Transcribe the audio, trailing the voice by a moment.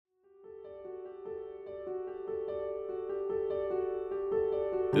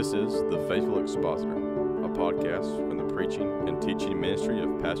This is The Faithful Expositor, a podcast from the preaching and teaching ministry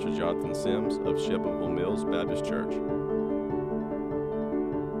of Pastor Jonathan Sims of Shelbyville Mills Baptist Church.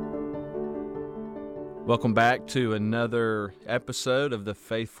 Welcome back to another episode of The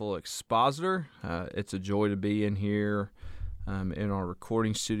Faithful Expositor. It's a joy to be in here in our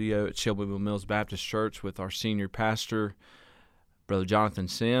recording studio at Shelbyville Mills Baptist Church with our senior pastor, Brother Jonathan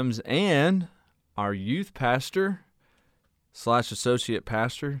Sims, and our youth pastor / associate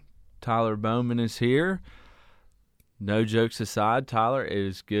pastor, Tyler Bowman, is here. No jokes aside, Tyler, it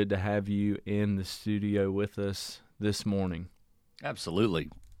is good to have you in the studio with us this morning. Absolutely.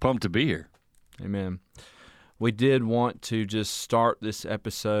 Pumped to be here. Amen. We did want to just start this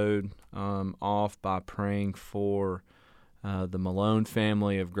episode off by praying for the Malone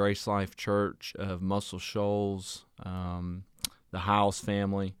family of Grace Life Church of Muscle Shoals, the Hiles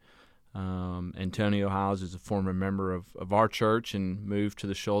family. Antonio Hiles is a former member of our church and moved to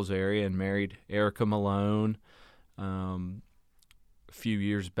the Shoals area and married Erica Malone a few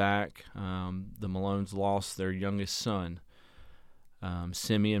years back. The Malones lost their youngest son,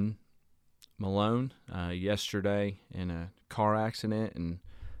 Simeon Malone, yesterday in a car accident, and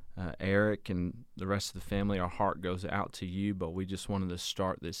Eric and the rest of the family, our heart goes out to you, but we just wanted to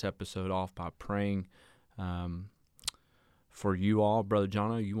start this episode off by praying for you all. Brother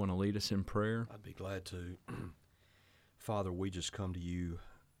Jono, you want to lead us in prayer? I'd be glad to. Father, we just come to you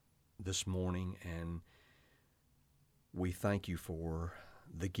this morning, and we thank you for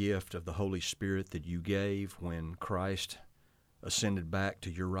the gift of the Holy Spirit that you gave when Christ ascended back to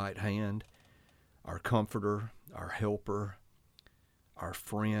your right hand, our comforter, our helper, our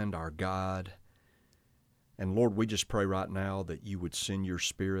friend, our guide. And Lord, we just pray right now that you would send your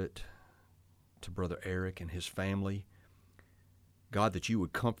Spirit to Brother Eric and his family. God, that you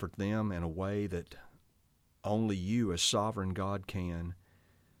would comfort them in a way that only you as sovereign God can.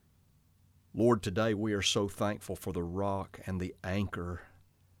 Lord, today we are so thankful for the rock and the anchor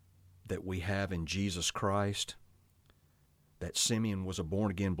that we have in Jesus Christ, that Simeon was a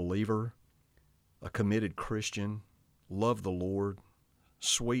born-again believer, a committed Christian, loved the Lord,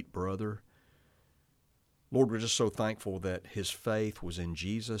 sweet brother. Lord, we're just so thankful that his faith was in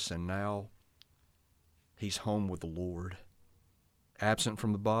Jesus, and now he's home with the Lord. Absent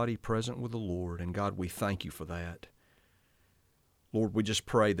from the body, present with the Lord. And God, we thank you for that. Lord, we just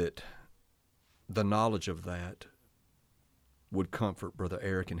pray that the knowledge of that would comfort Brother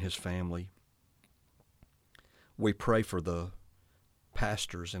Eric and his family. We pray for the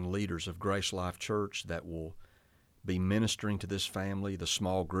pastors and leaders of Grace Life Church that will be ministering to this family, the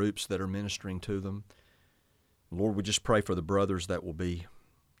small groups that are ministering to them. Lord, we just pray for the brothers that will be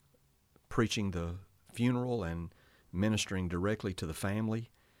preaching the funeral and ministering directly to the family.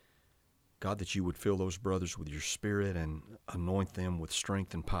 God, that you would fill those brothers with your Spirit and anoint them with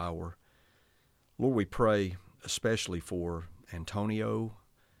strength and power. Lord, we pray especially for Antonio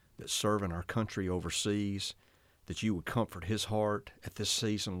that's serving our country overseas, that you would comfort his heart at this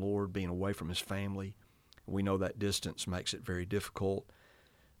season, Lord, being away from his family. We know that distance makes it very difficult,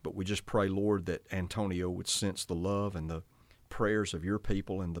 but we just pray, Lord, that Antonio would sense the love and the prayers of your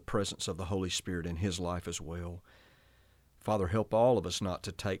people and the presence of the Holy Spirit in his life as well. Father, help all of us not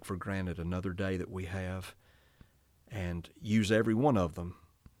to take for granted another day that we have, and use every one of them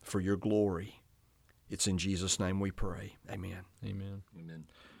for your glory. It's in Jesus' name we pray. Amen. Amen. Amen.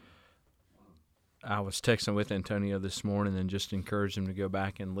 I was texting with Antonio this morning and just encouraged him to go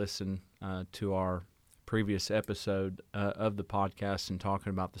back and listen to our previous episode of the podcast and talking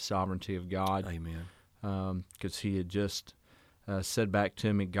about the sovereignty of God. Amen. Because he had just said back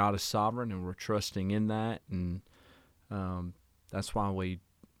to me, God is sovereign, and we're trusting in that. And that's why we,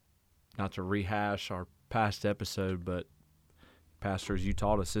 not to rehash our past episode, but pastors, you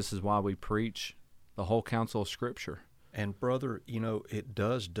taught us this is why we preach the whole counsel of Scripture. And brother, you know, it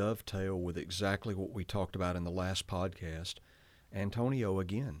does dovetail with exactly what we talked about in the last podcast. Antonio,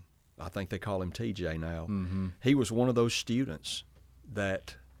 again, I think they call him TJ now. Mm-hmm. He was one of those students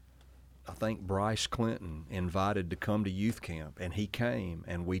that I think Bryce Clinton invited to come to youth camp, and he came,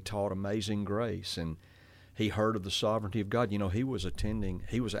 and we taught Amazing Grace, and he heard of the sovereignty of God. You know, he was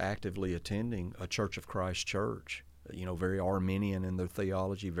actively attending a Church of Christ church, you know, very Arminian in their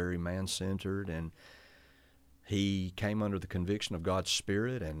theology, very man-centered, and he came under the conviction of God's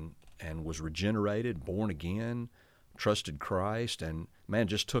Spirit and was regenerated, born again, trusted Christ, and, man,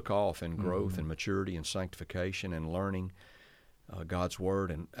 just took off in growth and maturity and sanctification and learning God's Word.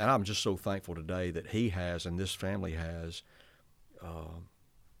 And I'm just so thankful today that he has, and this family has,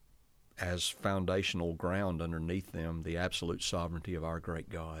 as foundational ground underneath them, the absolute sovereignty of our great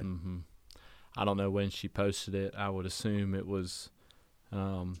God. Mm-hmm. I don't know when she posted it. I would assume it was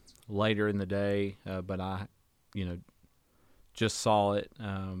later in the day, but I, just saw it.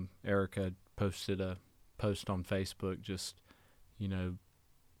 Erica posted a post on Facebook just,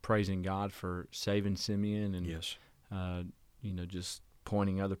 praising God for saving Simeon and, Yes. Just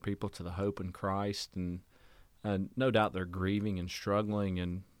pointing other people to the hope in Christ. And no doubt they're grieving and struggling,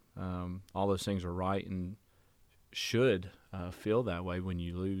 and all those things are right and should feel that way when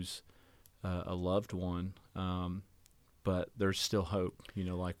you lose a loved one. But there's still hope,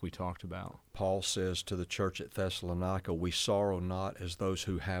 like we talked about. Paul says to the church at Thessalonica, we sorrow not as those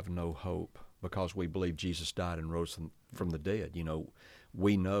who have no hope, because we believe Jesus died and rose from the dead.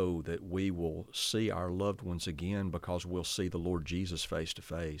 We know that we will see our loved ones again because we'll see the Lord Jesus face to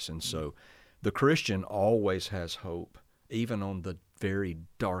face. And so the Christian always has hope, even on the very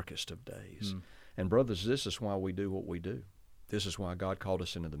darkest of days. And brothers, this is why we do what we do. This is why God called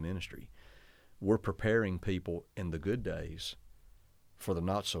us into the ministry. We're preparing people in the good days for the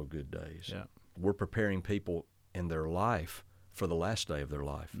not so good days. Yeah. We're preparing people in their life for the last day of their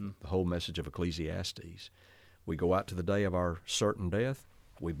life. The whole message of Ecclesiastes. We go out to the day of our certain death.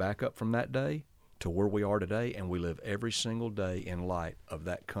 We back up from that day to where we are today, and we live every single day in light of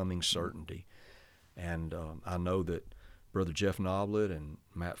that coming certainty. And I know that Brother Jeff Noblet and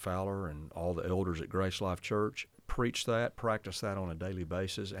Matt Fowler and all the elders at Grace Life Church preach that, practice that on a daily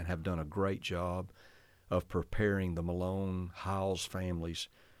basis, and have done a great job of preparing the Malone, Hiles families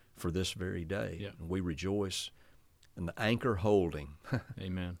for this very day. Yeah. And we rejoice in the anchor holding.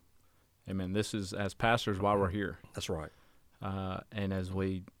 Amen. Amen. This is, as pastors, why we're here. That's right. And as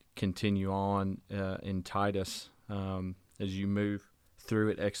we continue on in Titus, as you move through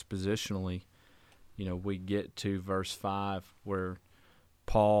it expositionally, we get to verse 5 where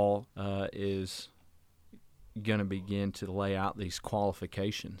Paul is going to begin to lay out these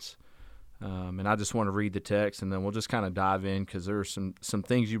qualifications. And I just want to read the text, and then we'll just kind of dive in, because there are some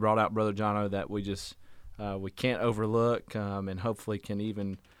things you brought out, Brother Jono, that we just we can't overlook, and hopefully can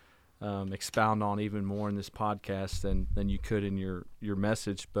even expound on even more in this podcast than you could in your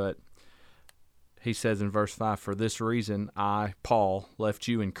message. But he says in verse 5, "For this reason I, Paul, left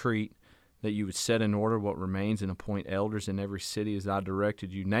you in Crete, that you would set in order what remains and appoint elders in every city as I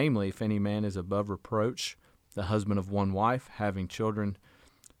directed you. Namely, if any man is above reproach, the husband of one wife, having children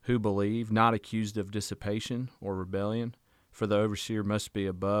who believe, not accused of dissipation or rebellion. For the overseer must be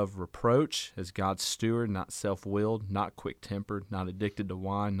above reproach as God's steward, not self-willed, not quick-tempered, not addicted to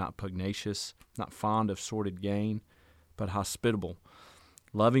wine, not pugnacious, not fond of sordid gain, but hospitable,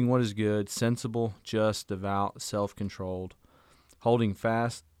 loving what is good, sensible, just, devout, self-controlled, holding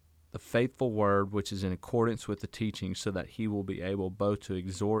fast the faithful word which is in accordance with the teaching, so that he will be able both to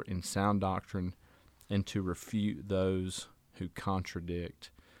exhort in sound doctrine and to refute those who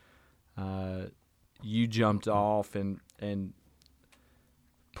contradict." You jumped off and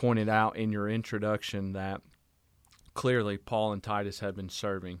pointed out in your introduction that clearly Paul and Titus had been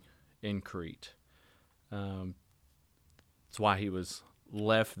serving in Crete. That's why he was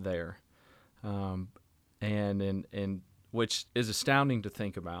left there, and which is astounding to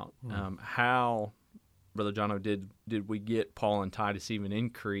think about. How, Brother Jono, did we get Paul and Titus even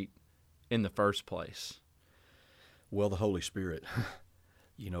in Crete in the first place? Well, the Holy Spirit.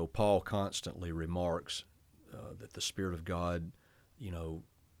 Paul constantly remarks that the Spirit of God,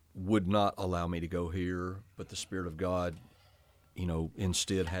 would not allow me to go here, but the Spirit of God,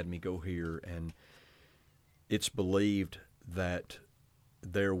 instead had me go here. And it's believed that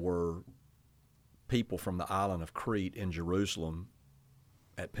there were people from the island of Crete in Jerusalem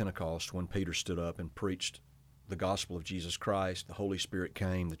at Pentecost when Peter stood up and preached the gospel of Jesus Christ. The Holy Spirit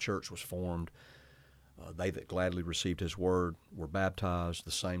came, the church was formed. They that gladly received his word were baptized.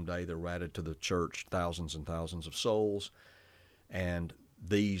 The same day there were added to the church thousands and thousands of souls. And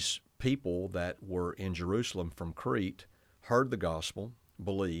these people that were in Jerusalem from Crete heard the gospel,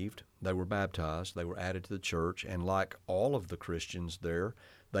 believed, they were baptized, they were added to the church, and like all of the Christians there,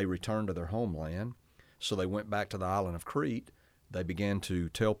 they returned to their homeland. So they went back to the island of Crete. They began to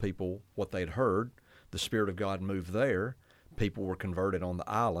tell people what they'd heard. The Spirit of God moved there. People were converted on the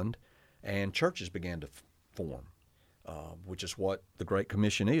island, and churches began to form, which is what the Great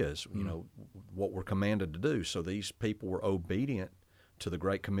Commission is, what we're commanded to do. So these people were obedient to the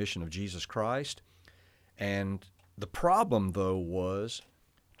Great Commission of Jesus Christ. And the problem, though, was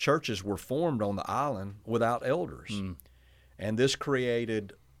churches were formed on the island without elders. And this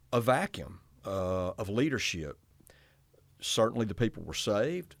created a vacuum of leadership. Certainly the people were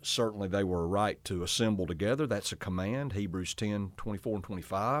saved. Certainly they were a right to assemble together. That's a command, Hebrews 10:24 and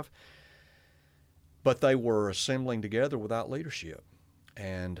 25. But they were assembling together without leadership.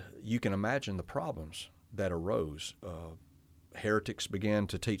 And you can imagine the problems that arose. heretics began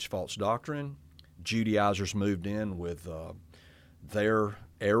to teach false doctrine. Judaizers moved in with their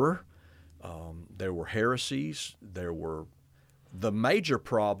error. There were heresies. The major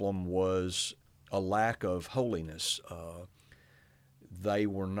problem was a lack of holiness. They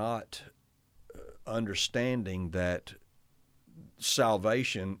were not understanding that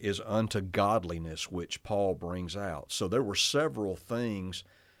salvation is unto godliness, which Paul brings out. So there were several things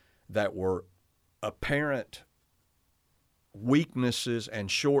that were apparent weaknesses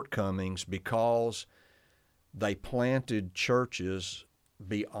and shortcomings because they planted churches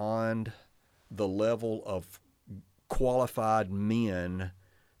beyond the level of qualified men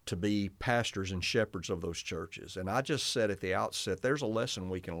to be pastors and shepherds of those churches. And I just said at the outset, there's a lesson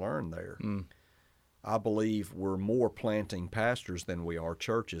we can learn there. I believe we're more planting pastors than we are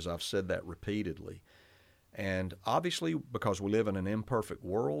churches. I've said that repeatedly. And obviously, because we live in an imperfect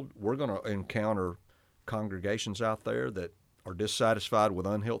world, we're going to encounter congregations out there that are dissatisfied with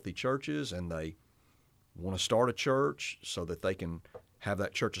unhealthy churches, and they want to start a church so that they can have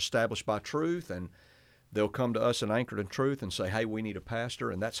that church established by truth, and they'll come to us and anchored in truth and say, hey, we need a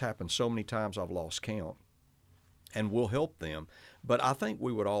pastor, and that's happened so many times I've lost count. And we'll help them. But I think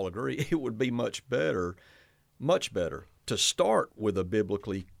we would all agree it would be much better to start with a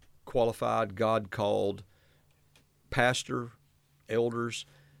biblically qualified, God-called pastor, elders,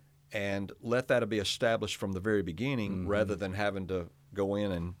 and let that be established from the very beginning rather than having to go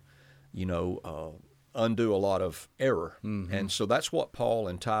in and, undo a lot of error. And so that's what Paul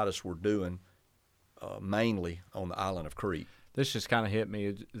and Titus were doing mainly on the island of Crete. This just kind of hit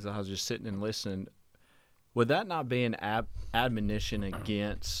me as I was just sitting and listening. Would that not be an admonition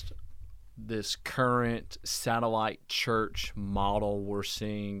against this current satellite church model we're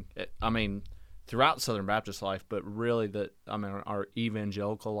seeing? I mean, throughout Southern Baptist life, but really our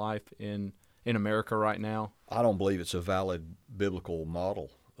evangelical life in America right now? I don't believe it's a valid biblical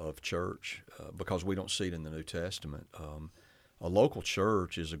model of church because we don't see it in the New Testament. A local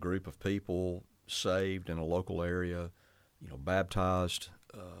church is a group of people saved in a local area, baptized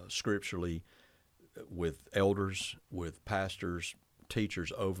scripturally, with elders, with pastors,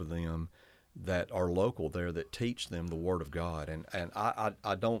 teachers over them that are local there that teach them the Word of God. And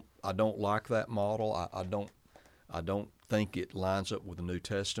I don't like that model. I don't think it lines up with the New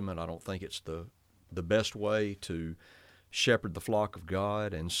Testament. I don't think it's the best way to shepherd the flock of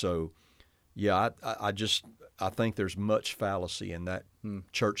God. And so, yeah, I think there's much fallacy in that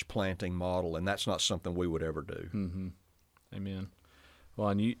church planting model, and that's not something we would ever do. Mm-hmm. Amen. Well,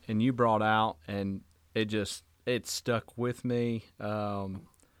 and you brought out, and it stuck with me.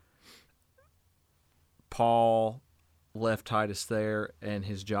 Paul left Titus there, and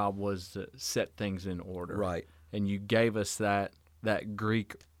his job was to set things in order. Right. And you gave us that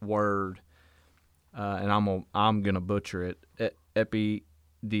Greek word, and I'm gonna butcher it.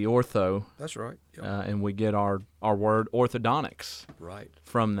 Epidiortho. That's right. Yep. And we get our word orthodontics. Right.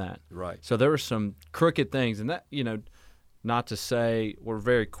 From that. Right. So there were some crooked things, and that not to say we're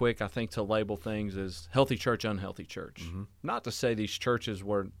very quick, I think, to label things as healthy church, unhealthy church. Mm-hmm. Not to say these churches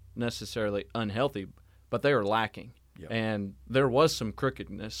were necessarily unhealthy, but they were lacking. Yep. And there was some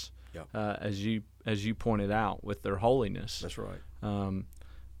crookedness, yep. As you pointed out, with their holiness. That's right.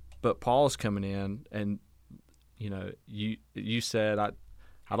 But Paul's coming in, and you said, I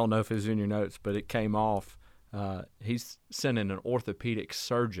don't know if it was in your notes, but it came off. He's sending an orthopedic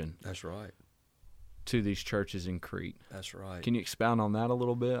surgeon. That's right. To these churches in Crete. That's right. Can you expound on that a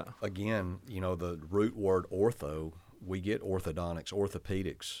little bit? Again, the root word ortho, we get orthodontics,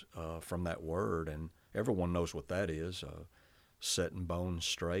 orthopedics from that word, and everyone knows what that is, setting bones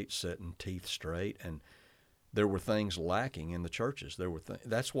straight, setting teeth straight, and there were things lacking in the churches.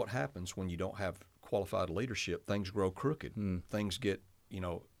 That's what happens when you don't have qualified leadership. Things grow crooked. Things get,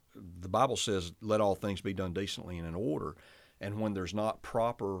 the Bible says, let all things be done decently and in order, and when there's not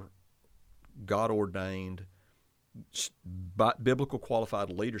proper God-ordained, biblical qualified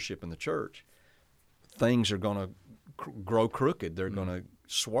leadership in the church, things are going to grow crooked. They're going to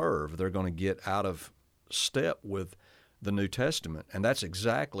swerve. They're going to get out of step with the New Testament. And that's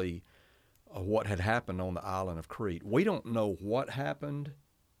exactly what had happened on the island of Crete. We don't know what happened.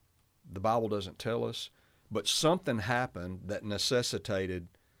 The Bible doesn't tell us. But something happened that necessitated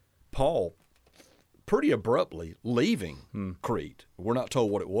Paul pretty abruptly leaving Crete. We're not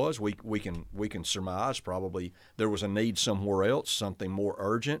told what it was. We can surmise probably there was a need somewhere else, something more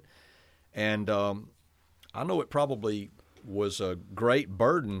urgent. And I know it probably was a great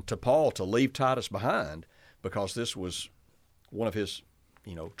burden to Paul to leave Titus behind because this was one of his,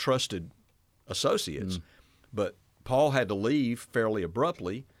 trusted associates. But Paul had to leave fairly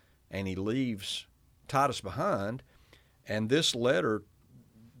abruptly, and he leaves Titus behind. And this letter,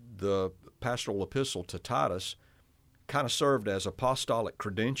 the pastoral epistle to Titus, kind of served as apostolic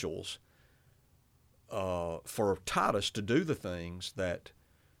credentials for Titus to do the things that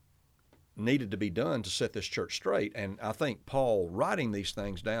needed to be done to set this church straight. And I think Paul writing these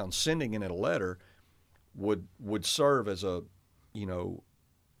things down, sending it in a letter, would serve as a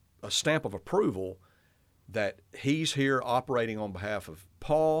stamp of approval that he's here operating on behalf of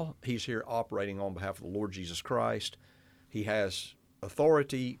Paul. He's here operating on behalf of the Lord Jesus Christ. He has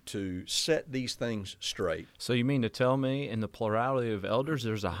authority to set these things straight. So you mean to tell me in the plurality of elders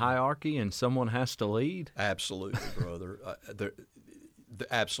there's a hierarchy and someone has to lead? Absolutely, brother.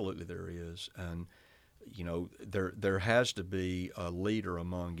 Absolutely there is. And, there has to be a leader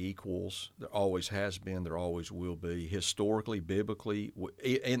among equals. There always has been. There always will be. Historically, biblically,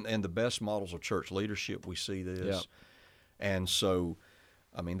 in the best models of church leadership, we see this. Yep. And so,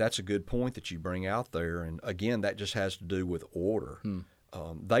 that's a good point that you bring out there. And, again, that just has to do with order.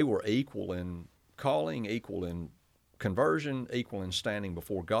 They were equal in calling, equal in conversion, equal in standing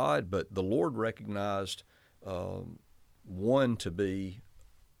before God, but the Lord recognized one to be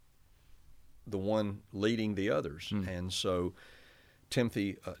the one leading the others. And so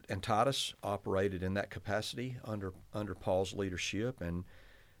Timothy and Titus operated in that capacity under Paul's leadership, and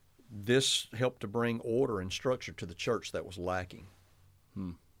this helped to bring order and structure to the church that was lacking.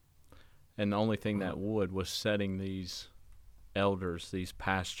 And the only thing that was setting these elders, these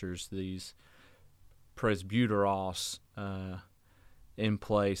pastors, these presbyteros in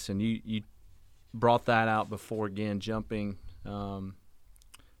place. And you brought that out before, again, jumping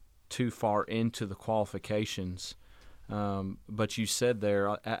too far into the qualifications. But you said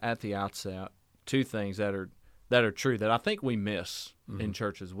there at the outset two things that are true that I think we miss in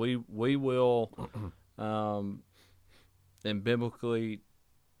churches. We will, in biblically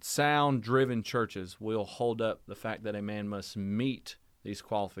sound driven churches, will hold up the fact that a man must meet these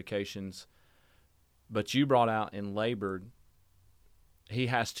qualifications. But you brought out and labored, he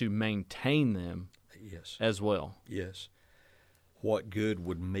has to maintain them as well. Yes. What good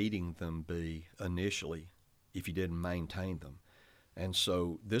would meeting them be initially if you didn't maintain them? And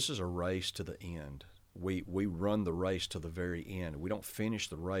so this is a race to the end. We run the race to the very end. We don't finish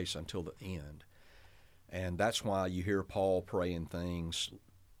the race until the end. And that's why you hear Paul praying things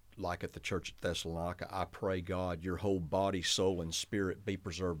like at the church at Thessalonica, I pray, God, your whole body, soul, and spirit be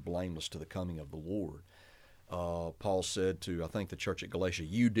preserved blameless to the coming of the Lord. Paul said to, I think, the church at Galatia,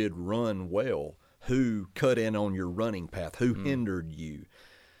 you did run well. Who cut in on your running path? Who hindered you?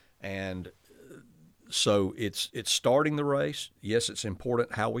 And so it's starting the race. Yes, it's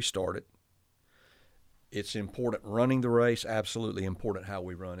important how we start it. It's important running the race, absolutely important how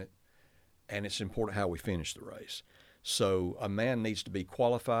we run it. And it's important how we finish the race. So a man needs to be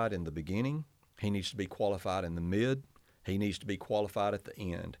qualified in the beginning. He needs to be qualified in the mid. He needs to be qualified at the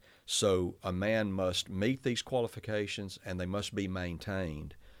end. So a man must meet these qualifications, and they must be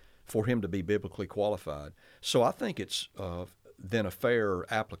maintained for him to be biblically qualified. So I think it's then a fair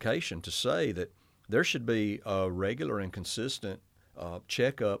application to say that there should be a regular and consistent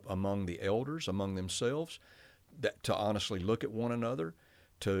checkup among the elders, among themselves, that to honestly look at one another,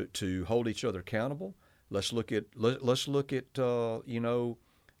 to hold each other accountable. Let's look at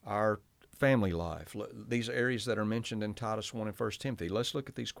our family life. These areas that are mentioned in Titus 1 and 1 Timothy. Let's look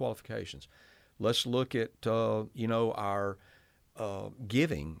at these qualifications. Let's look at our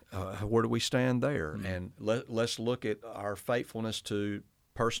giving. Where do we stand there? And let's look at our faithfulness to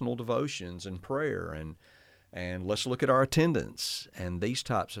personal devotions and prayer, and let's look at our attendance and these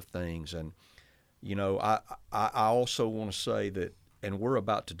types of things. And I also want to say that, and we're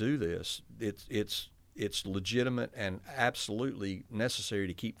about to do this. It's legitimate and absolutely necessary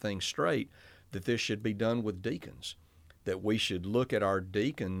to keep things straight that this should be done with deacons, that we should look at our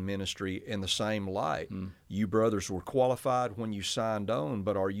deacon ministry in the same light. You brothers were qualified when you signed on,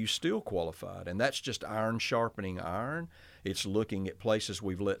 but are you still qualified? And that's just iron sharpening iron. It's looking at places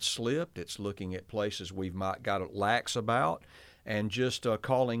we've let slip. It's looking at places we've might got lax about, and just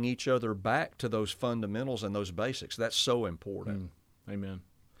calling each other back to those fundamentals and those basics. That's so important. Amen.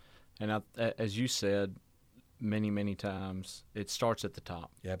 And as you said many, many times, it starts at the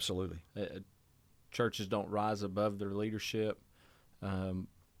top. Yeah, absolutely. Churches don't rise above their leadership.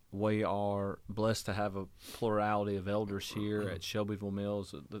 We are blessed to have a plurality of elders here at Shelbyville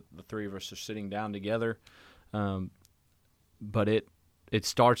Mills. The three of us are sitting down together. But it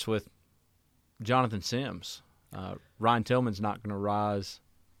starts with Jonathan Sims. Ryan Tillman's not going to rise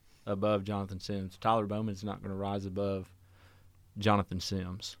above Jonathan Sims. Tyler Bowman's not going to rise above Jonathan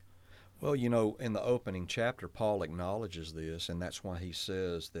Sims. Well, in the opening chapter, Paul acknowledges this, and that's why he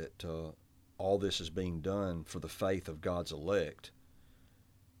says that all this is being done for the faith of God's elect,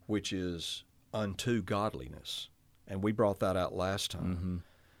 which is unto godliness. And we brought that out last time.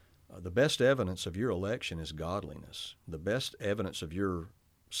 The best evidence of your election is godliness. The best evidence of your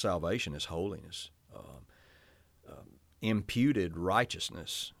salvation is holiness. Imputed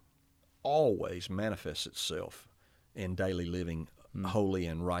righteousness always manifests itself in daily living holy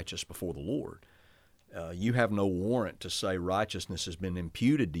and righteous before the Lord. You have no warrant to say righteousness has been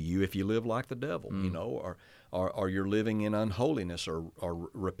imputed to you if you live like the devil, or you're living in unholiness or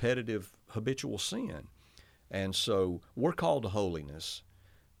repetitive habitual sin. And so we're called to holiness.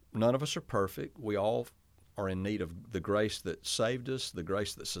 None of us are perfect. We all are in need of the grace that saved us, the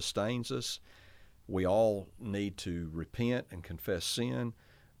grace that sustains us. We all need to repent and confess sin,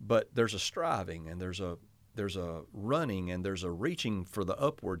 but there's a striving and there's a running and there's a reaching for the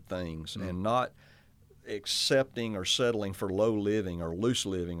upward things and not accepting or settling for low living or loose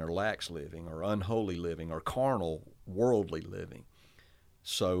living or lax living or unholy living or carnal, worldly living.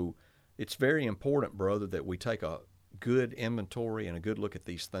 So it's very important, brother, that we take a good inventory and a good look at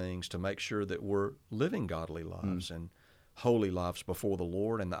these things to make sure that we're living godly lives and holy lives before the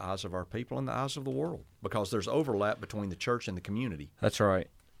Lord in the eyes of our people and the eyes of the world, because there's overlap between the church and the community. That's right.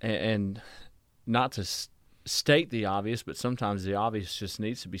 And not to state the obvious, but sometimes the obvious just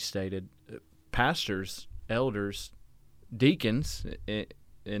needs to be stated. Pastors, elders, deacons,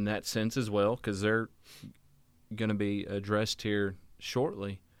 in that sense as well, because they're going to be addressed here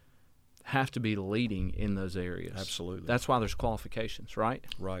shortly, have to be leading in those areas. Absolutely. That's why there's qualifications, right?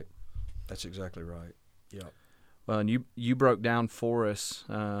 Right. That's exactly right. Yeah. Well, and you broke down for us,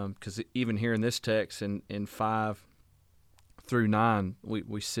 because even here in this text, in 5 through 9,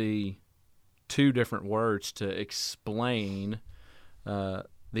 we see two different words to explain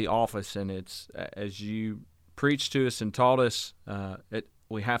the office, and it's, as you preached to us and taught us,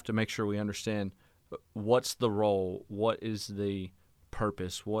 we have to make sure we understand what's the role, what is the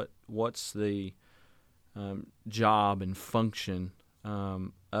purpose, what's the job and function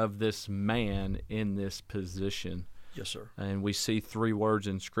of this man in this position. Yes, sir. And we see 3 words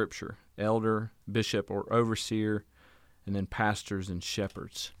in Scripture: elder, bishop, or overseer, and then pastors and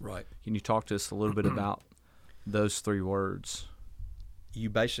shepherds. Right. Can you talk to us a little bit about those 3 words? You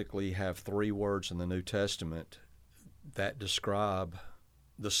basically have 3 words in the New Testament that describe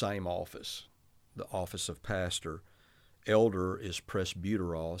the same office, the office of pastor. Elder is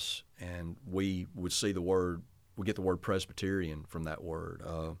presbyteros, and we would see we get the word Presbyterian from that word.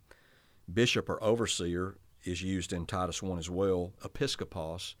 Bishop or overseer is used in Titus 1 as well.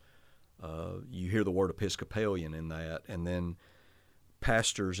 Episkopos, you hear the word Episcopalian in that. And then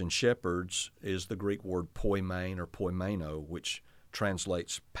pastors and shepherds is the Greek word poimen or poimeno, which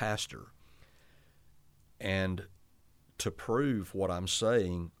translates pastor. And to prove what I'm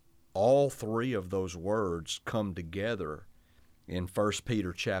saying, all 3 of those words come together in 1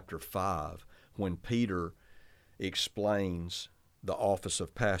 Peter chapter 5 when Peter explains the office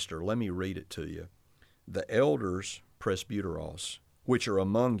of pastor. Let me read it to you. The elders, presbyteros, which are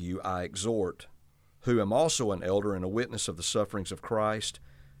among you, I exhort, who am also an elder and a witness of the sufferings of Christ,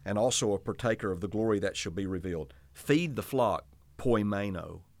 and also a partaker of the glory that shall be revealed. Feed the flock,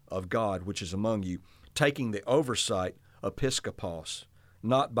 poimeno, of God which is among you, taking the oversight, episkopos,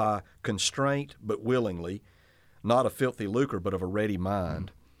 not by constraint but willingly, not of filthy lucre but of a ready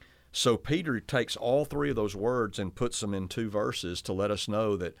mind. So Peter takes all 3 of those words and puts them in 2 verses to let us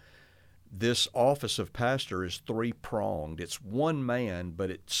know that this office of pastor is 3-pronged. It's one man, but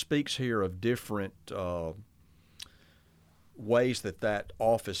it speaks here of different ways that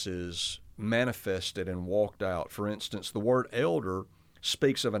office is manifested and walked out. For instance, the word elder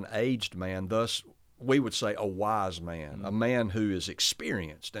speaks of an aged man, thus we would say a wise man, a man who is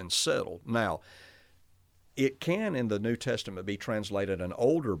experienced and settled. Now, it can in the New Testament be translated an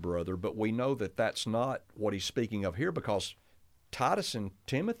older brother, but we know that that's not what he's speaking of here, because Titus and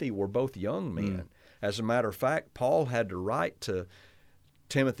Timothy were both young men. As a matter of fact, Paul had to write to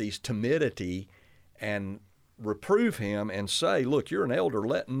Timothy's timidity and reprove him and say, look, you're an elder.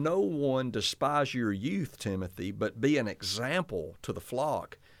 Let no one despise your youth, Timothy, but be an example to the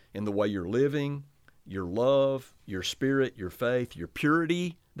flock in the way you're living, your love, your spirit, your faith, your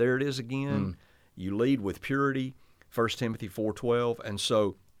purity. There it is again. You lead with purity, 1 Timothy 4:12. And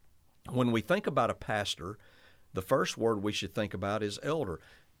so when we think about a pastor, the first word we should think about is elder.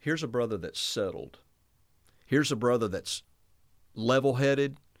 Here's a brother that's settled. Here's a brother that's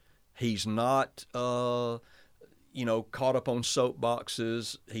level-headed. He's not, caught up on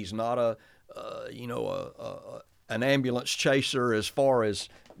soapboxes. He's not an ambulance chaser as far as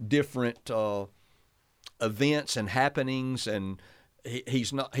different events and happenings and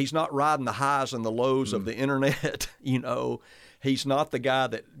He's not riding the highs and the lows of the internet. He's not the guy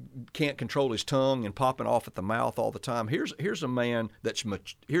that can't control his tongue and popping off at the mouth all the time. Here's a man that's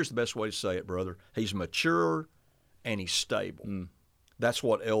here's the best way to say it, brother. He's mature and he's stable. That's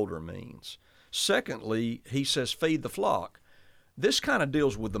what elder means. Secondly, he says feed the flock. This kind of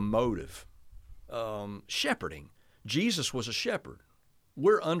deals with the motive. Shepherding. Jesus was a shepherd.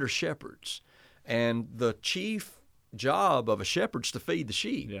 We're under shepherds, and the chief job of a shepherd's to feed the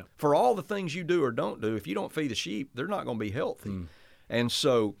sheep. Yeah. For all the things you do or don't do, if you don't feed the sheep, they're not going to be healthy. And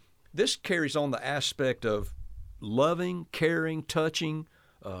so this carries on the aspect of loving, caring, touching,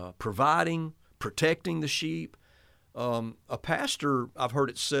 providing, protecting the sheep. A pastor, I've heard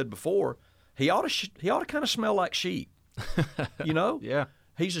it said before, he ought to kind of smell like sheep. Yeah.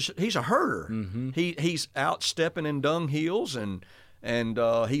 He's a herder. He's out stepping in dung hills and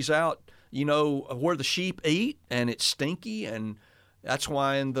he's out where the sheep eat, and it's stinky, and that's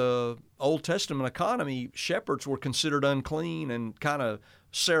why in the Old Testament economy, shepherds were considered unclean and kind of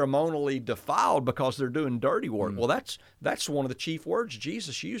ceremonially defiled because they're doing dirty work. Well, that's one of the chief words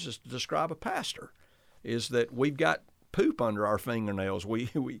Jesus uses to describe a pastor, is that we've got poop under our fingernails.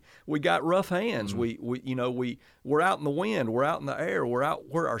 We got rough hands. We're out in the wind. We're out in the air. We're out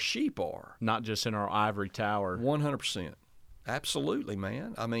where our sheep are. Not just in our ivory tower. 100%. Absolutely,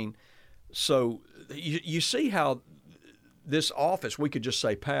 man. I mean, so you see how this office, we could just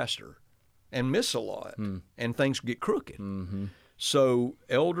say pastor and miss a lot, and things get crooked. So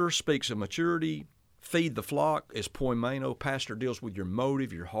elder speaks of maturity, feed the flock is poimeno, pastor deals with your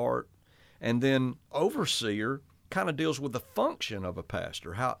motive, your heart, and then overseer kind of deals with the function of a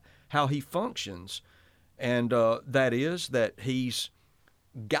pastor, how he functions, and that is that he's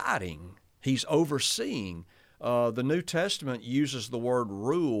guiding, he's overseeing. The New Testament uses the word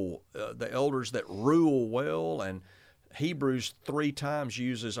rule, the elders that rule well, and Hebrews 3 times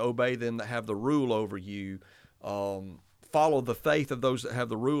uses obey them that have the rule over you, follow the faith of those that have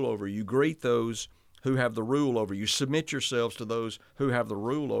the rule over you, greet those who have the rule over you, submit yourselves to those who have the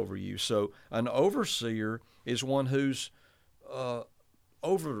rule over you. So an overseer is one who's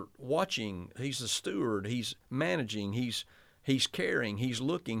overwatching, he's a steward, he's managing, he's caring, he's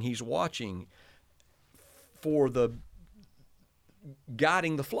looking, he's watching, for the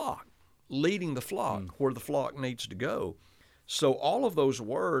guiding the flock, leading the flock where the flock needs to go. So all of those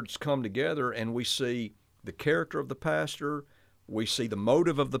words come together, and we see the character of the pastor, we see the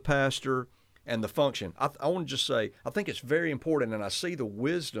motive of the pastor, and the function. I want to just say, I think it's very important, and I see the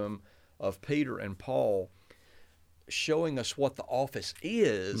wisdom of Peter and Paul showing us what the office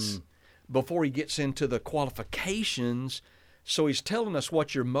is before he gets into the qualifications. So he's telling us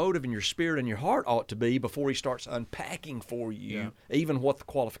what your motive and your spirit and your heart ought to be before he starts unpacking for you even what the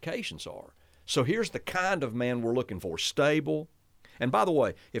qualifications are. So here's the kind of man we're looking for: stable. And by the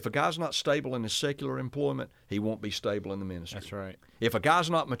way, if a guy's not stable in his secular employment, he won't be stable in the ministry. That's right. If a guy's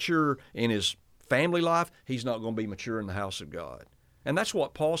not mature in his family life, he's not going to be mature in the house of God. And that's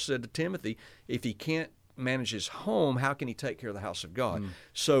what Paul said to Timothy. If he can't manage his home, how can he take care of the house of God?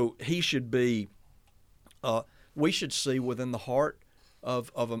 So he should be... we should see within the heart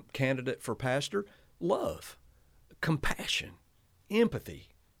of a candidate for pastor love, compassion, empathy,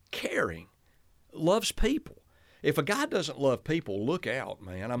 caring, loves people. If a guy doesn't love people, look out,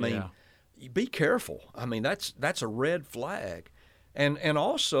 man. I mean, be careful. I mean, that's a red flag. And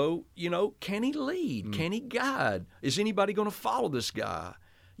also, can he lead? Can he guide? Is anybody going to follow this guy?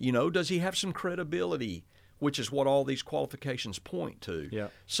 Does he have some credibility? Which is what all these qualifications point to. Yeah.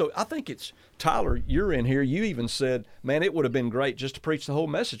 So I think it's, Tyler, you're in here. You even said, man, it would have been great just to preach the whole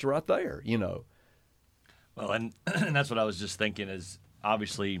message right there, Well, and that's what I was just thinking is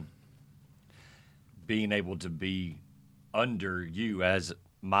obviously being able to be under you as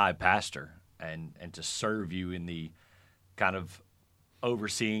my pastor and to serve you in the kind of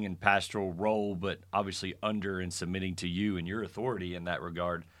overseeing and pastoral role, but obviously under and submitting to you and your authority in that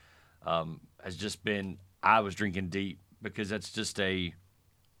regard has just been, I was drinking deep, because that's just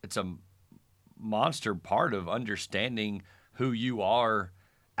it's a monster part of understanding who you are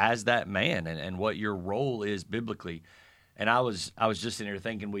as that man and what your role is biblically. And I was just in here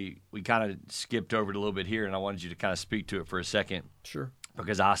thinking we kind of skipped over it a little bit here, and I wanted you to kind of speak to it for a second. Sure.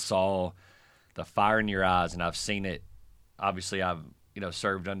 Because I saw the fire in your eyes, and I've seen it. Obviously, I've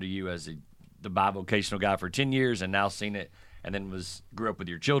served under you as the bivocational guy for 10 years, and now seen it, and then grew up with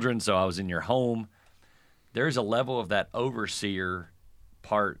your children, so I was in your home. There's a level of that overseer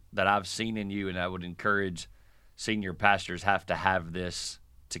part that I've seen in you, and I would encourage senior pastors have to have this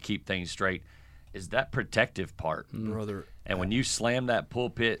to keep things straight, is that protective part. Brother. And when you slam that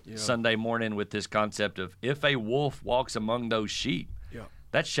pulpit Sunday morning with this concept of if a wolf walks among those sheep,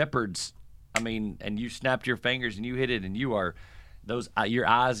 that shepherd's, and you snapped your fingers and you hit it and you are, your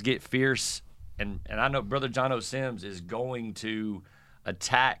eyes get fierce. And I know Brother Jono Sims is going to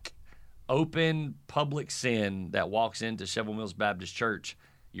attack open public sin that walks into Chevrolet Mills Baptist Church.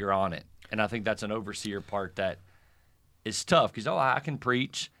 You're on it. And I think that's an overseer part that is tough because, I can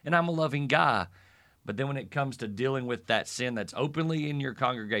preach and I'm a loving guy. But then when it comes to dealing with that sin that's openly in your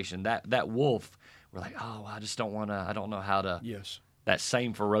congregation, that wolf, we're like, I just don't want to, I don't know how to. Yes. That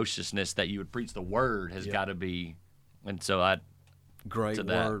same ferociousness that you would preach the word has got to be. And so Great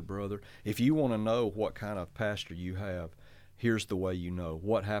word, brother. If you want to know what kind of pastor you have, here's the way you know.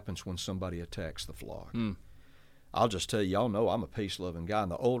 What happens when somebody attacks the flock? I'll just tell you, y'all know I'm a peace-loving guy,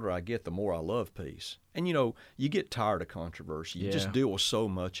 and the older I get, the more I love peace. And, you get tired of controversy. You just deal with so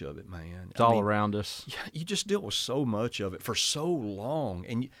much of it, man. It's all around us. Yeah, you just deal with so much of it for so long.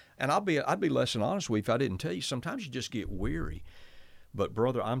 And I'd be less than honest with you if I didn't tell you, sometimes you just get weary. But,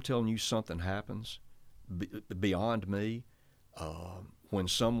 brother, I'm telling you, something happens beyond me. When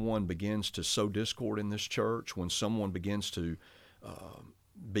someone begins to sow discord in this church, when someone begins to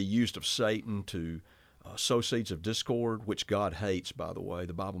be used of Satan to sow seeds of discord, which God hates, by the way.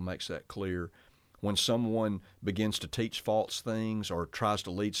 The Bible makes that clear. When someone begins to teach false things or tries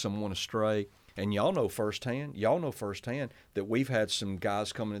to lead someone astray, and y'all know firsthand that we've had some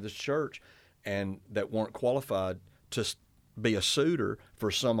guys come into this church and that weren't qualified to be a suitor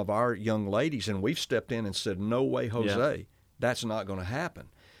for some of our young ladies, and we've stepped in and said, no way, Jose, that's not going to happen.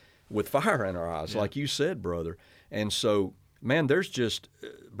 With fire in our eyes, like you said, brother. And so, man, there's just,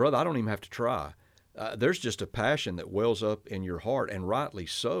 brother, I don't even have to try. There's just a passion that wells up in your heart, and rightly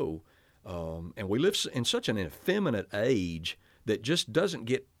so. And we live in such an effeminate age that just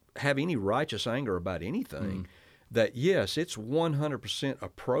doesn't have any righteous anger about anything, that, yes, it's 100%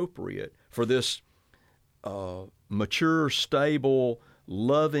 appropriate for this mature, stable,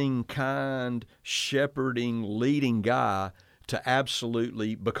 loving, kind, shepherding, leading guy to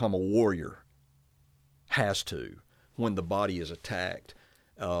absolutely become a warrior. Has to, when the body is attacked.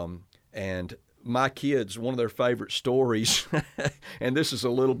 And my kids, one of their favorite stories, and this is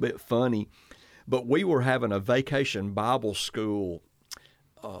a little bit funny, but we were having a vacation Bible school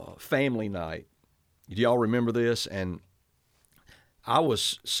family night. Do y'all remember this? And I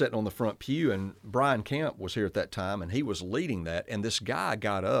was sitting on the front pew, and Brian Camp was here at that time, and he was leading that, and this guy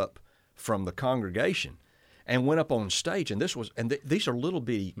got up from the congregation and went up on stage, and these are little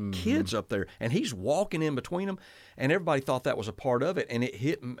bitty kids up there, and he's walking in between them, and everybody thought that was a part of it, and it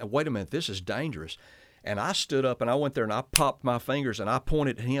hit me, wait a minute, this is dangerous. And I stood up, and I went there, and I popped my fingers, and I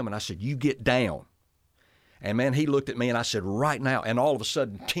pointed at him, and I said, you get down. And, man, he looked at me, and I said, right now. And all of a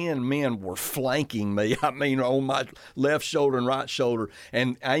sudden, 10 men were flanking me, on my left shoulder and right shoulder.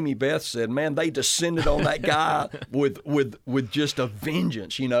 And Amy Beth said, man, they descended on that guy with just a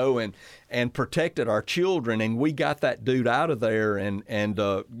vengeance, and protected our children. And we got that dude out of there and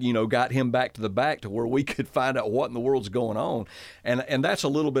got him back to the back to where we could find out what in the world's going on. And that's a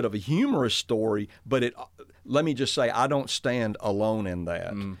little bit of a humorous story, but let me just say, I don't stand alone in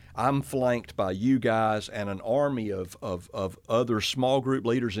that. I'm flanked by you guys and an army of other small group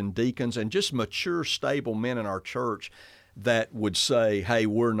leaders and deacons and just mature, stable men in our church that would say, hey,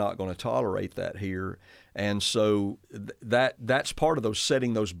 we're not going to tolerate that here. And so that's part of those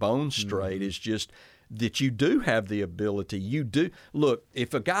setting those bones straight is just that you do have the ability. You do. Look,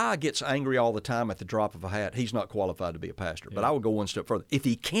 if a guy gets angry all the time at the drop of a hat, he's not qualified to be a pastor. Yeah. But I would go one step further. If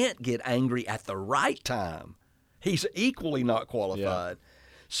he can't get angry at the right time, he's equally not qualified. Yeah.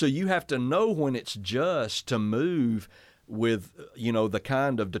 So you have to know when it's just to move with, the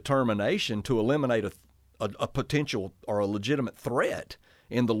kind of determination to eliminate a potential or a legitimate threat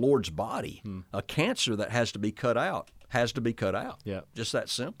in the Lord's body. A cancer that has to be cut out. Yeah. Just that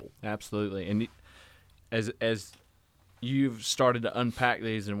simple. Absolutely. And as you've started to unpack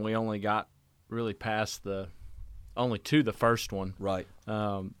these, and we only got really past only to the first one. Right.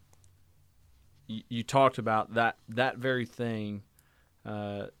 You talked about that very thing,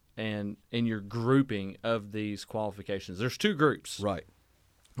 and in your grouping of these qualifications. There's two groups. Right.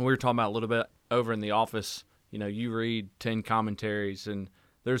 We were talking about a little bit over in the office. You read 10 commentaries, and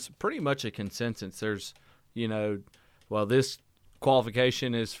there's pretty much a consensus. There's, this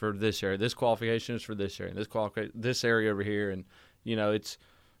qualification is for this area. This qualification is for this area. This area over here, and it's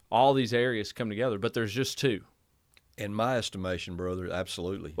all these areas come together. But there's just two. In my estimation, brother,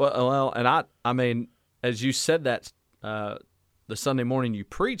 absolutely. Well, and I mean, as you said that the Sunday morning you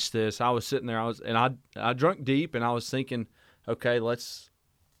preached this, I was sitting there. I drunk deep, and I was thinking, okay, let's,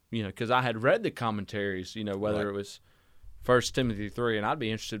 because I had read the commentaries, whether right. it was 1 Timothy 3, and I'd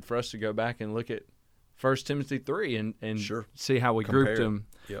be interested for us to go back and look at 1 Timothy 3 and Sure. see how we Compare. grouped them.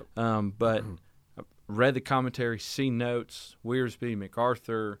 Yep. But read the commentary, see notes, Wearsby,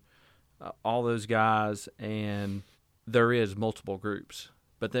 MacArthur, all those guys, and there is multiple groups.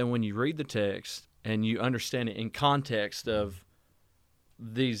 But then when you read the text and you understand it in context of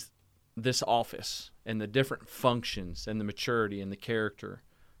this office and the different functions and the maturity and the character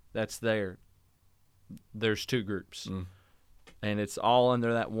that's there, there's two groups. And it's all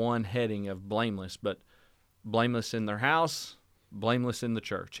under that one heading of blameless, but blameless in their house, blameless in the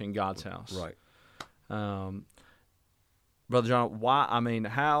church, in God's house. Right. Brother John,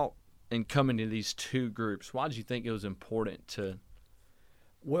 how in coming to these two groups, why did you think it was important to?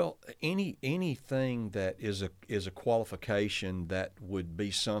 Well, anything that is a qualification that would be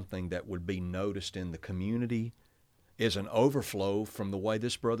something that would be noticed in the community is an overflow from the way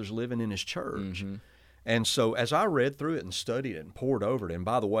this brother's living in his church. Mm-hmm. And so as I read through it and studied it and pored over it, and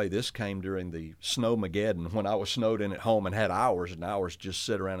by the way, this came during the Snowmageddon when I was snowed in at home and had hours and hours just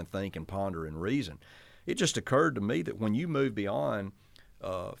sit around and think and ponder and reason. It just occurred to me that when you move beyond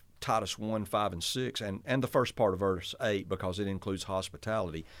Titus 1, 5, and 6, and the first part of verse 8, because it includes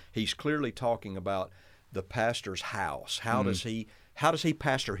hospitality, he's clearly talking about the pastor's house. How does he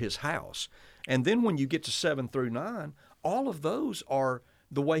pastor his house? And then when you get to 7 through 9, all of those are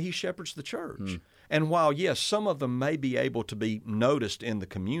the way he shepherds the church. And while, yes, some of them may be able to be noticed in the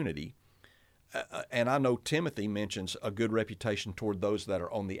community, and I know Timothy mentions a good reputation toward those that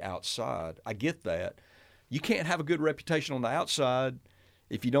are on the outside. I get that. You can't have a good reputation on the outside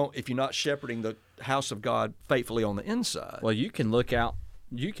if you're not shepherding the house of God faithfully on the inside. Well, you can look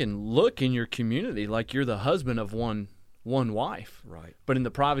in your community like you're the husband of one wife. Right. But in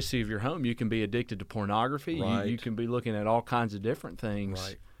the privacy of your home, you can be addicted to pornography. Right. You can be looking at all kinds of different things.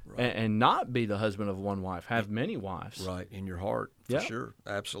 Right. And not be the husband of one wife, have many wives. Right, in your heart, for Yep. sure,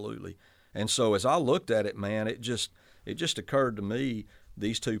 absolutely. And so as I looked at it, man, it just occurred to me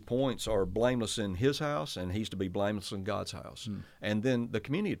these 2 points are blameless in his house, and he's to be blameless in God's house. And then the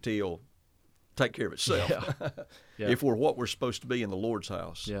community will take care of itself Yeah. if we're what we're supposed to be in the Lord's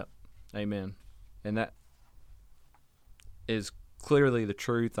house. Yeah, amen. And that is clearly the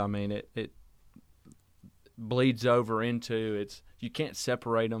truth. I mean, it bleeds over into you can't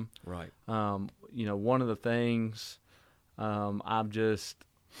separate them. Right. One of the things I've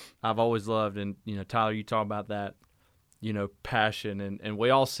always loved, and Tyler, you talk about that, passion, and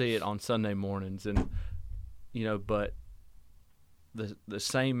we all see it on Sunday mornings, and but the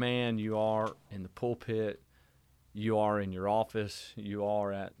same man you are in the pulpit, you are in your office, you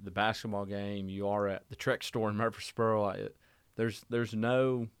are at the basketball game, you are at the Trek store in Murfreesboro. There's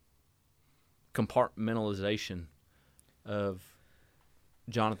no compartmentalization of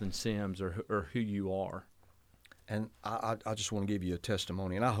Jonathan Sims or who you are. And I just want to give you a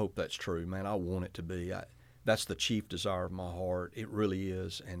testimony, and I hope that's true, man. I want it to be. That's the chief desire of my heart. It really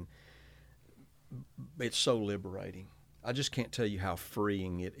is, and it's so liberating. I just can't tell you how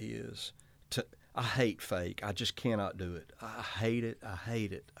freeing it is. I hate fake. I just cannot do it. I hate it. I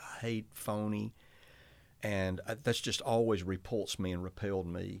hate phony, and that's just always repulsed me and repelled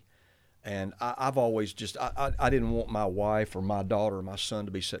me. And I've always I didn't want my wife or my daughter or my son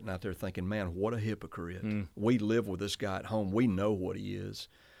to be sitting out there thinking, man, what a hypocrite. We live with this guy at home. We know what he is.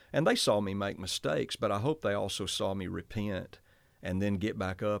 And they saw me make mistakes, but I hope they also saw me repent and then get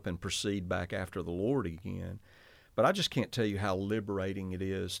back up and proceed back after the Lord again. But I just can't tell you how liberating it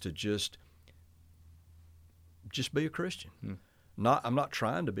is to just be a Christian. I'm not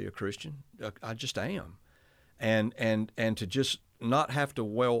trying to be a Christian. I just am. And to just not have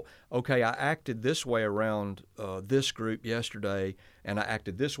to, I acted this way around this group yesterday, and I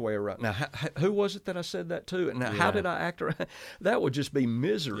acted this way around. Now, who was it that I said that to? And how did I act around? That would just be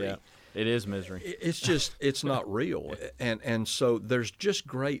misery. Yeah, it is misery. It's not real. And so there's just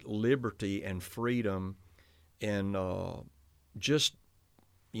great liberty and freedom in just,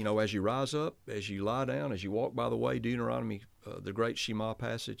 as you rise up, as you lie down, as you walk by the way, Deuteronomy, the great Shema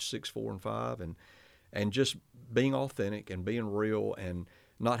passage, 6, 4, and 5, and just being authentic and being real and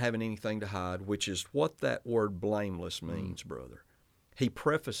not having anything to hide, which is what that word blameless means, brother. He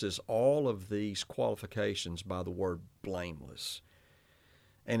prefaces all of these qualifications by the word blameless.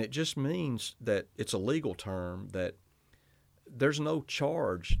 And it just means that it's a legal term, that there's no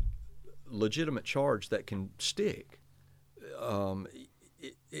legitimate charge that can stick.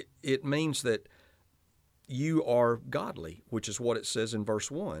 It means that you are godly, which is what it says in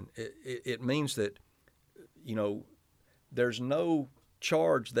verse 1. It means that there's no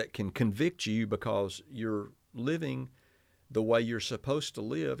charge that can convict you because you're living the way you're supposed to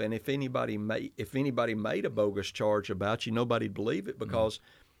live. And if anybody made a bogus charge about you, nobody'd believe it, because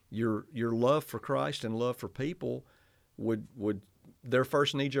your love for Christ and love for people would their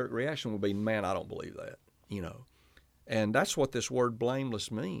first knee-jerk reaction would be, man, I don't believe that, And that's what this word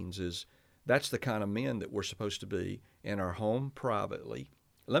blameless means, is that's the kind of men that we're supposed to be in our home privately.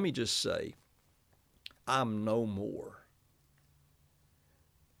 Let me just say, I'm no more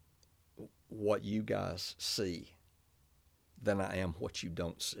what you guys see than I am what you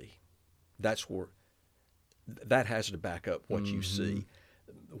don't see. That has to back up what you see.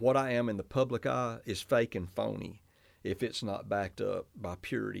 What I am in the public eye is fake and phony if it's not backed up by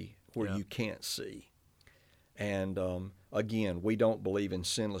purity where you can't see. And again, we don't believe in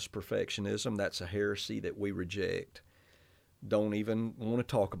sinless perfectionism. That's a heresy that we reject. Don't even want to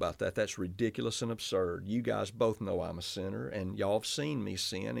talk about that. That's ridiculous and absurd. You guys both know I'm a sinner, and y'all have seen me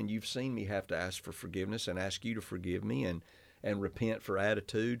sin, and you've seen me have to ask for forgiveness and ask you to forgive me and repent for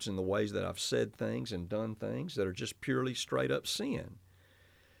attitudes and the ways that I've said things and done things that are just purely straight up sin.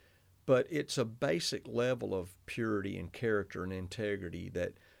 But it's a basic level of purity and character and integrity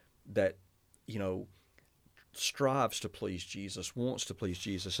that strives to please Jesus, wants to please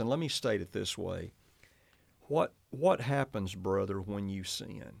Jesus. And let me state it this way. What happens, brother, when you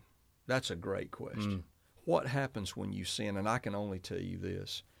sin? That's a great question. What happens when you sin? And I can only tell you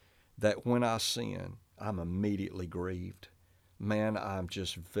this, that when I sin, I'm immediately grieved. Man, I'm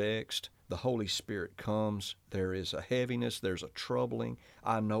just vexed. The Holy Spirit comes. There is a heaviness. There's a troubling.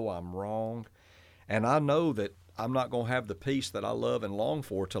 I know I'm wrong. And I know that I'm not going to have the peace that I love and long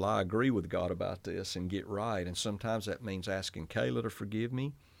for till I agree with God about this and get right. And sometimes that means asking Kayla to forgive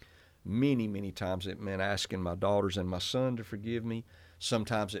me. Many, many times it meant asking my daughters and my son to forgive me.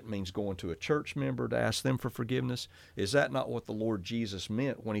 Sometimes it means going to a church member to ask them for forgiveness. Is that not what the Lord Jesus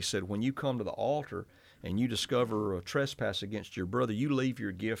meant when he said, when you come to the altar and you discover a trespass against your brother, you leave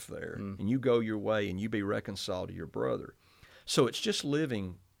your gift there and you go your way and you be reconciled to your brother? So it's just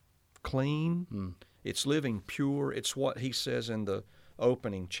living clean. It's living pure. It's what he says in the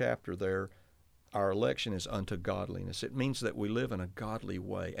opening chapter there. Our election is unto godliness. It means that we live in a godly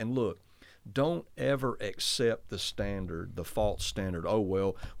way. And look, don't ever accept the standard, the false standard. Oh,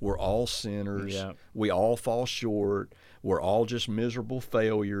 well, we're all sinners. Yeah. We all fall short. We're all just miserable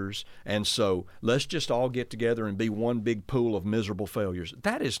failures. And so let's just all get together and be one big pool of miserable failures.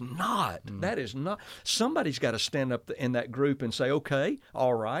 That is not. That is not. Somebody's got to stand up in that group and say, okay,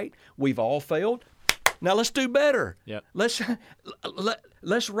 all right, we've all failed. Now let's do better. Yep. Let's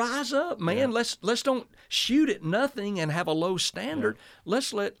rise up, man. Yep. Let's don't shoot at nothing and have a low standard.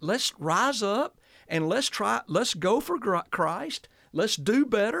 Yep. Let's rise up and let's go for Christ. Let's do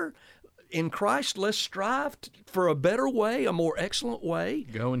better. In Christ, let's strive for a better way, a more excellent way.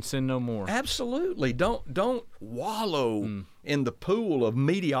 Go and sin no more. Absolutely. Don't wallow in the pool of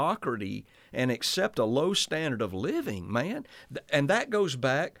mediocrity and accept a low standard of living, man. And that goes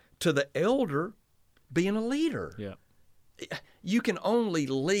back to the elder being a leader. Yeah. You can only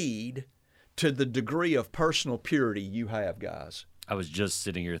lead to the degree of personal purity you have, guys. I was just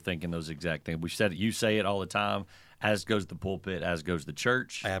sitting here thinking those exact things. We said it, you say it all the time, as goes the pulpit, as goes the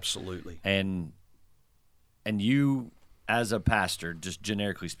church. Absolutely. And you, as a pastor, just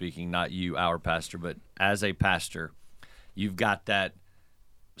generically speaking, not you, our pastor, but as a pastor, you've got that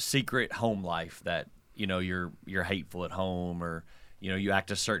secret home life that, you're hateful at home, or, you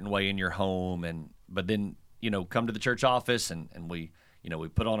act a certain way in your home, but then, come to the church office and we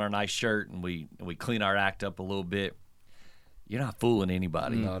put on our nice shirt and we clean our act up a little bit. You're not fooling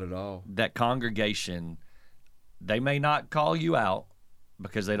anybody. Not at all. That congregation, they may not call you out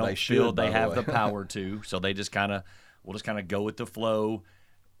because they don't feel they have the power to. So they just we'll just go with the flow,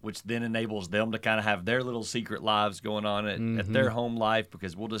 which then enables them to kind of have their little secret lives going on at their home life,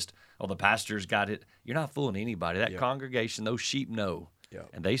 because the pastor's got it. You're not fooling anybody. That congregation, those sheep know. Yeah.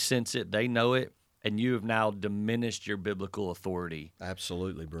 And they sense it, they know it, and you have now diminished your biblical authority.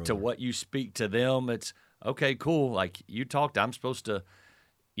 Absolutely, brother. To what you speak to them, it's, okay, cool, like you talked, I'm supposed to,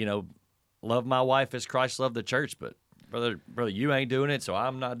 love my wife as Christ loved the church, but brother, you ain't doing it, so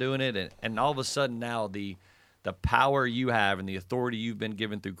I'm not doing it. And all of a sudden now the power you have and the authority you've been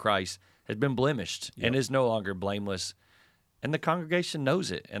given through Christ has been blemished and is no longer blameless. And the congregation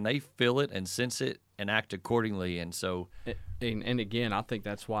knows it, and they feel it and sense it and act accordingly. And so, and again, I think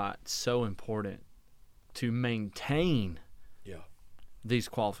that's why it's so important to maintain these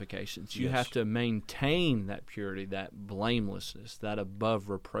qualifications. You have to maintain that purity, that blamelessness, that above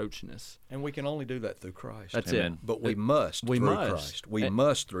reproachness. And we can only do that through Christ. That's it. But we must through Christ. We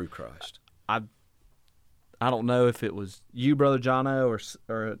must through Christ. I don't know if it was you, Brother Jono,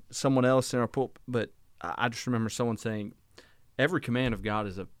 or someone else in our pulpit, but I just remember someone saying, every command of God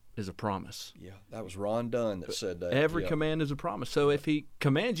is a promise. Yeah, that was Ron Dunn that said that. Every command is a promise. So if he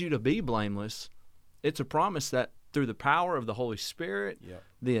commands you to be blameless, it's a promise that through the power of the Holy Spirit,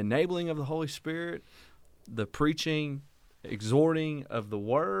 the enabling of the Holy Spirit, the preaching, exhorting of the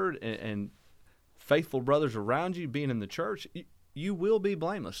Word, and faithful brothers around you being in the church, you will be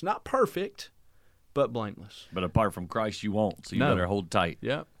blameless. Not perfect, but blameless. But apart from Christ, you won't, so you better hold tight.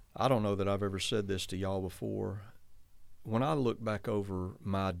 Yeah. I don't know that I've ever said this to y'all before. When I look back over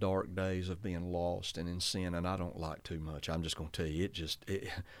my dark days of being lost and in sin, and I don't like too much, I'm just going to tell you, it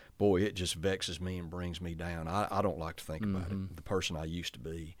just vexes me and brings me down. I don't like to think about it, the person I used to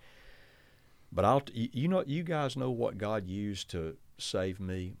be. But you guys know what God used to save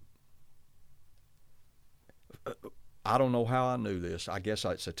me. I don't know how I knew this. I guess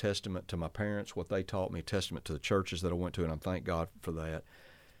it's a testament to my parents, what they taught me, a testament to the churches that I went to, and I thank God for that.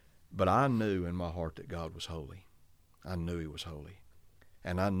 But I knew in my heart that God was holy. I knew he was holy.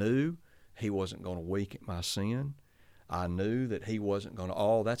 And I knew he wasn't going to weaken my sin. I knew that he wasn't going to,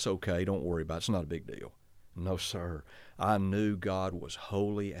 oh, that's okay, don't worry about it, it's not a big deal. No, sir. I knew God was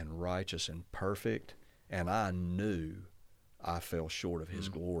holy and righteous and perfect, and I knew I fell short of his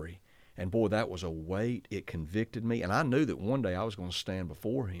glory. And boy, that was a weight. It convicted me. And I knew that one day I was going to stand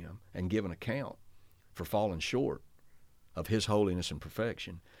before him and give an account for falling short of his holiness and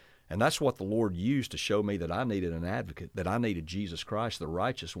perfection. And that's what the Lord used to show me that I needed an advocate, that I needed Jesus Christ, the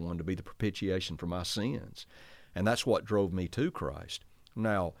righteous one, to be the propitiation for my sins. And that's what drove me to Christ.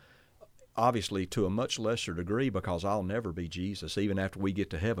 Now, obviously to a much lesser degree, because I'll never be Jesus. Even after we get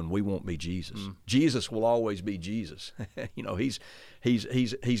to heaven, we won't be Jesus. Jesus will always be Jesus. You know, he's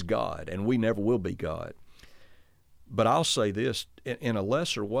God, and we never will be God. But I'll say this in a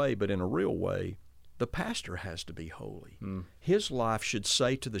lesser way, but in a real way, the pastor has to be holy. His life should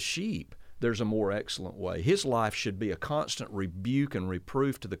say to the sheep, there's a more excellent way. His life should be a constant rebuke and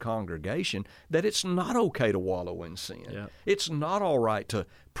reproof to the congregation that it's not okay to wallow in sin. Yeah. It's not all right to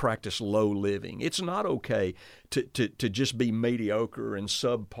practice low living. It's not okay to just be mediocre and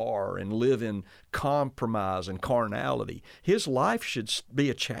subpar and live in compromise and carnality. His life should be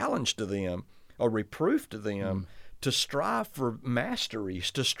a challenge to them, a reproof to them, to strive for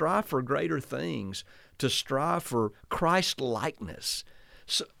masteries, to strive for greater things, to strive for Christ-likeness.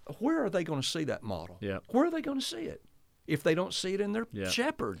 So where are they going to see that model? Yeah. Where are they going to see it if they don't see it in their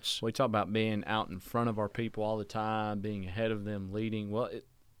shepherds? We talk about being out in front of our people all the time, being ahead of them, leading. Well,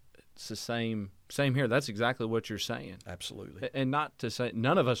 it's the same here. That's exactly what you're saying. Absolutely. And not to say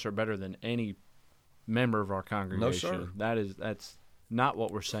none of us are better than any member of our congregation. No, sir. That's not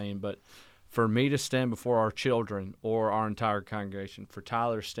what we're saying. But for me to stand before our children or our entire congregation, for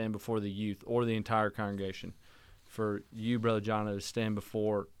Tyler to stand before the youth or the entire congregation, for you, Brother Jono, to stand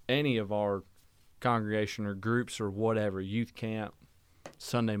before any of our congregation or groups or whatever, youth camp,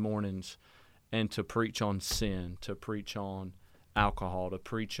 Sunday mornings, and to preach on sin, to preach on alcohol, to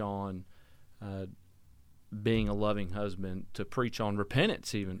preach on being a loving husband, to preach on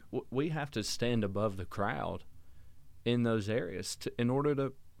repentance even. We have to stand above the crowd in those areas in order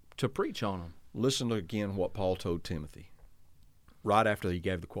to preach on them. Listen to again what Paul told Timothy right after he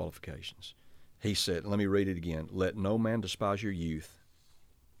gave the qualifications. He said, let me read it again. Let no man despise your youth,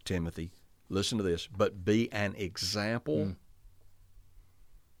 Timothy. Listen to this. But be an example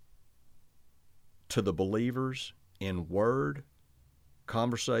to the believers in word,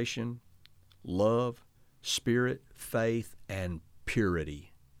 conversation, love, spirit, faith, and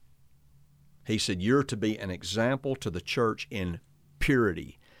purity. He said, you're to be an example to the church in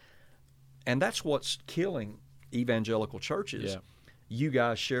purity. And that's what's killing evangelical churches. Yeah. You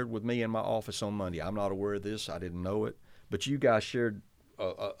guys shared with me in my office on Monday. I'm not aware of this. I didn't know it. But you guys shared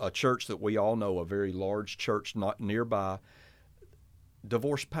a church that we all know, a very large church not nearby,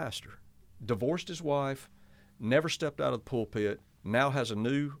 divorced pastor. Divorced his wife, never stepped out of the pulpit, now has a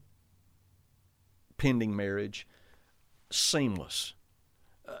new pending marriage, seamless.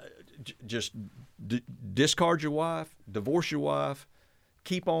 Just discard your wife, divorce your wife,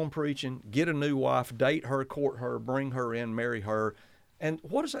 keep on preaching, get a new wife, date her, court her, bring her in, marry her. And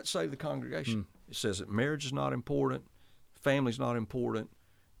what does that say to the congregation? It says that marriage is not important, family's not important,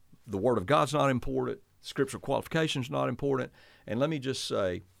 the Word of God's not important, scriptural qualifications not important. And let me just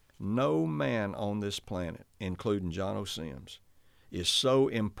say, no man on this planet, including Jono Sims, is so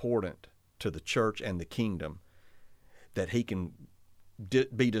important to the church and the kingdom that he can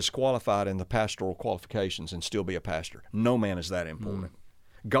be disqualified in the pastoral qualifications and still be a pastor. No man is that important.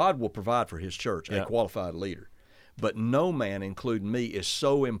 God will provide for his church a qualified leader. But no man, including me, is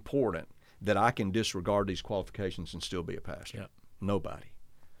so important that I can disregard these qualifications and still be a pastor. Nobody.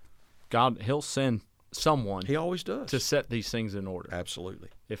 God, he'll send someone. He always does. To set these things in order. Absolutely.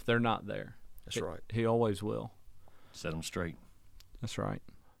 If they're not there. That's right. He always will. Set them straight. That's right.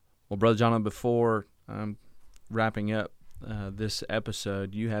 Well, Brother Jono, before wrapping up this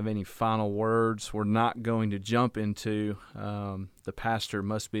episode, do you have any final words? We're not going to jump into the pastor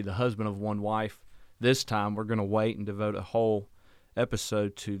must be the husband of one wife. This time we're going to wait and devote a whole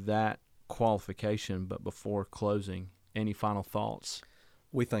episode to that qualification. But before closing, any final thoughts?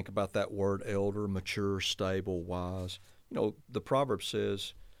 We think about that word elder, mature, stable, wise. You know, the proverb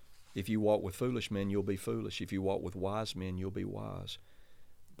says, if you walk with foolish men, you'll be foolish. If you walk with wise men, you'll be wise.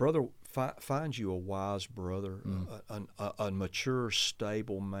 Brother, find you a wise brother, a mature,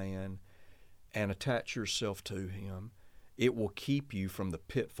 stable man, and attach yourself to him. It will keep you from the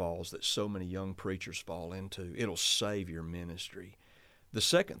pitfalls that so many young preachers fall into. It'll save your ministry. The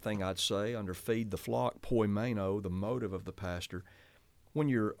second thing I'd say under feed the flock, poimeno, the motive of the pastor, when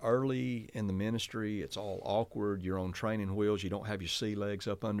you're early in the ministry, it's all awkward. You're on training wheels. You don't have your sea legs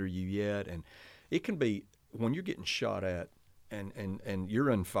up under you yet. And it can be, when you're getting shot at and you're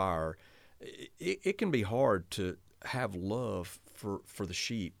in fire, it can be hard to have love for the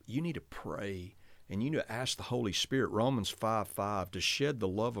sheep. You need to pray, and you need to ask the Holy Spirit, Romans 5:5, to shed the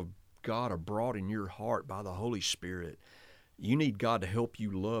love of God abroad in your heart by the Holy Spirit. You need God to help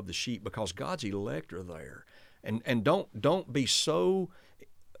you love the sheep because God's elect are there. And don't be so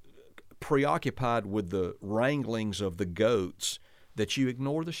preoccupied with the wranglings of the goats that you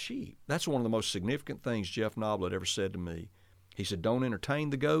ignore the sheep. That's one of the most significant things Jeff Knoblet ever said to me. He said, don't entertain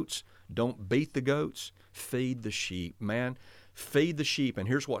the goats, don't beat the goats, feed the sheep. Man, feed the sheep. And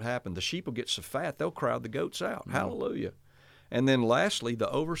here's what happened. The sheep will get so fat, they'll crowd the goats out. Mm-hmm. Hallelujah. And then lastly, the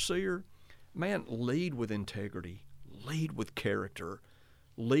overseer, man, lead with integrity, lead with character,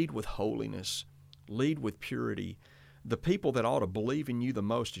 lead with holiness, lead with purity. The people that ought to believe in you the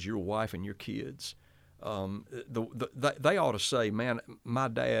most is your wife and your kids. They ought to say, man, my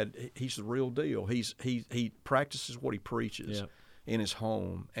dad, he's the real deal. He practices what he preaches in his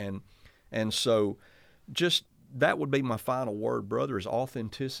home. And so just that would be my final word, brother, is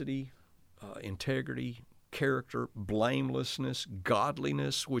authenticity, integrity, character, blamelessness,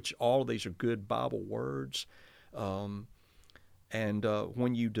 godliness, which all of these are good Bible words. And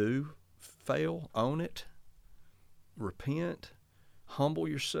when you do fail, own it, repent, humble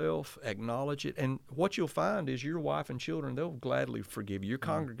yourself, acknowledge it, and what you'll find is your wife and children, they'll gladly forgive you. Your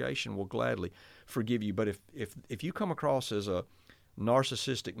congregation will gladly forgive you. But if you come across as a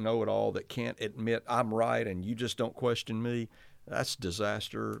narcissistic know-it-all that can't admit I'm right and you just don't question me, that's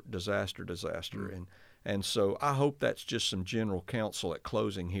disaster. And so I hope that's just some general counsel at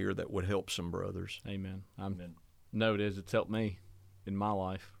closing here that would help some brothers. Amen. Amen. No, it is. It's helped me in my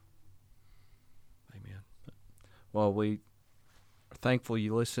life. Amen. Well, we are thankful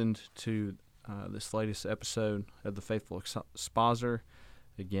you listened to this latest episode of The Faithful Expositor.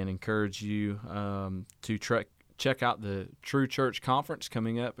 Again, encourage you to check out the True Church Conference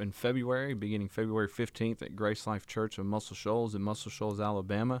coming up in February, beginning February 15th at Grace Life Church of Muscle Shoals in Muscle Shoals,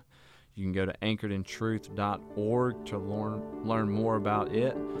 Alabama. You can go to anchoredintruth.org to learn more about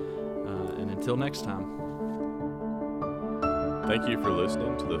it. And until next time. Thank you for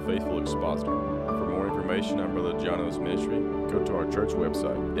listening to The Faithful Expositor. For more information on Brother Jono's ministry, go to our church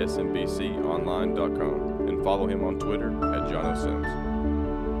website, smbconline.com, and follow him on Twitter at Jono Sims.